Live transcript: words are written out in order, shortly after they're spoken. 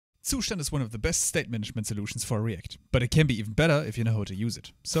Zustand is one of the best state management solutions for React, but it can be even better if you know how to use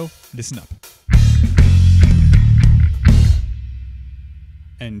it. So, listen up.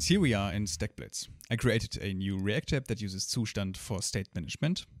 And here we are in StackBlitz. I created a new React app that uses Zustand for state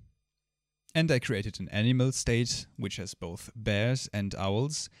management. And I created an animal state, which has both bears and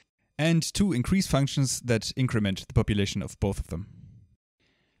owls, and two increase functions that increment the population of both of them.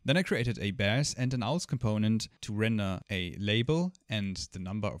 Then I created a bears and an owls component to render a label and the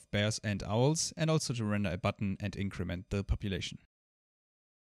number of bears and owls, and also to render a button and increment the population.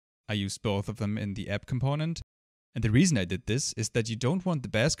 I used both of them in the app component, and the reason I did this is that you don't want the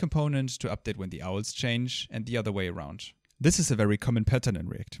bears component to update when the owls change and the other way around. This is a very common pattern in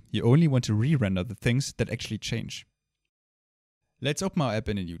React. You only want to re-render the things that actually change. Let's open our app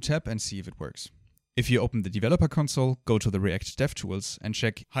in a new tab and see if it works. If you open the developer console, go to the React DevTools and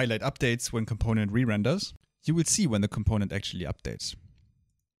check Highlight Updates when component re-renders, you will see when the component actually updates.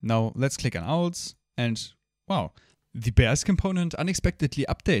 Now let's click on owls and wow, the bears component unexpectedly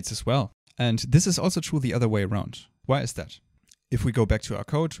updates as well. And this is also true the other way around. Why is that? If we go back to our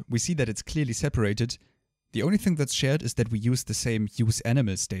code, we see that it's clearly separated. The only thing that's shared is that we use the same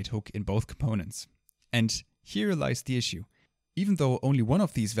useAnimalState hook in both components. And here lies the issue. Even though only one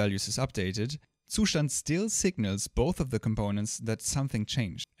of these values is updated, Zustand still signals both of the components that something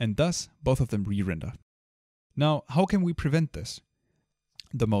changed, and thus both of them re-render. Now, how can we prevent this?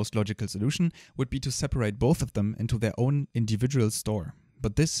 The most logical solution would be to separate both of them into their own individual store,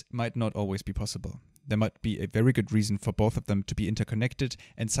 but this might not always be possible. There might be a very good reason for both of them to be interconnected,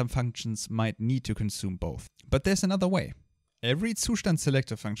 and some functions might need to consume both. But there's another way. Every Zustand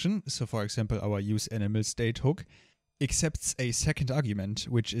selector function, so for example our useAnimalState hook, accepts a second argument,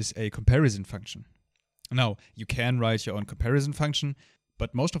 which is a comparison function. Now, you can write your own comparison function,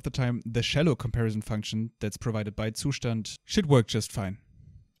 but most of the time the shallow comparison function that's provided by Zustand should work just fine.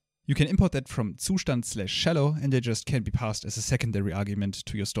 You can import that from Zustand/shallow and it just can be passed as a secondary argument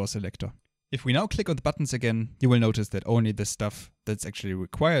to your store selector. If we now click on the buttons again, you will notice that only the stuff that's actually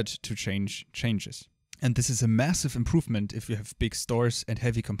required to change changes. And this is a massive improvement if you have big stores and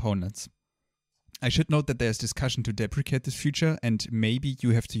heavy components. I should note that there's discussion to deprecate this feature, and maybe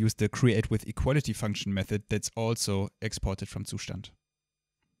you have to use the createWithEquality function method that's also exported from Zustand.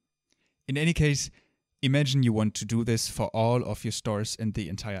 In any case, imagine you want to do this for all of your stores and the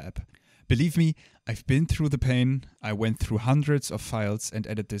entire app. Believe me, I've been through the pain. I went through hundreds of files and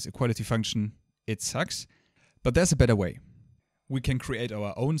added this equality function. It sucks, but there's a better way. We can create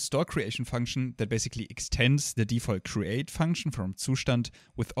our own store creation function that basically extends the default create function from Zustand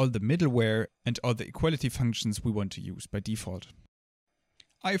with all the middleware and all the equality functions we want to use by default.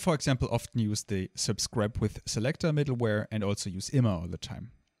 I, for example, often use the subscribe-with-selector middleware and also use imma all the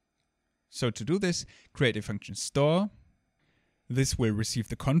time. So to do this, create a function store. This will receive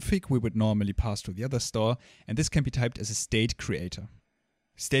the config we would normally pass to the other store, and this can be typed as a state creator.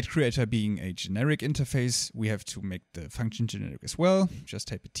 State creator being a generic interface, we have to make the function generic as well. Just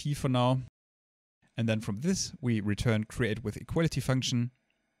type a T for now. And then from this, we return createWithEquality function.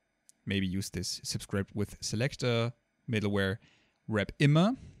 Maybe use this subscribe-with-selector middleware, wrap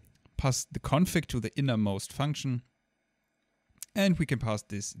imma, pass the config to the innermost function, and we can pass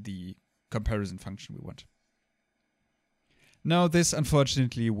this the comparison function we want. Now this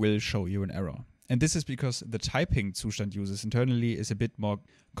unfortunately will show you an error. And this is because the typing Zustand uses internally is a bit more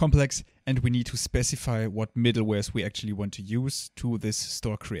complex and we need to specify what middlewares we actually want to use to this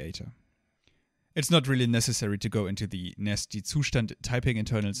store creator. It's not really necessary to go into the nasty Zustand typing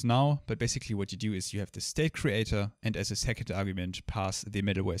internals now, but basically what you do is you have the state creator and as a second argument pass the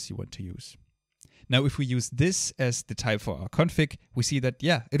middlewares you want to use. Now if we use this as the type for our config, we see that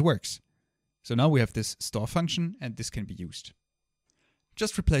yeah, it works. So now we have this store function and this can be used.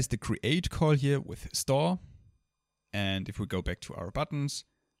 Just replace the create call here with store. And if we go back to our buttons,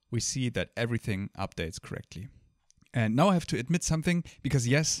 we see that everything updates correctly. And now I have to admit something, because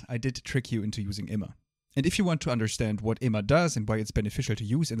yes, I did trick you into using imma. And if you want to understand what imma does and why it's beneficial to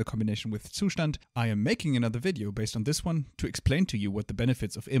use in the combination with Zustand, I am making another video based on this one to explain to you what the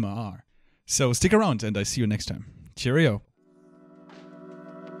benefits of imma are. So stick around and I see you next time. Cheerio!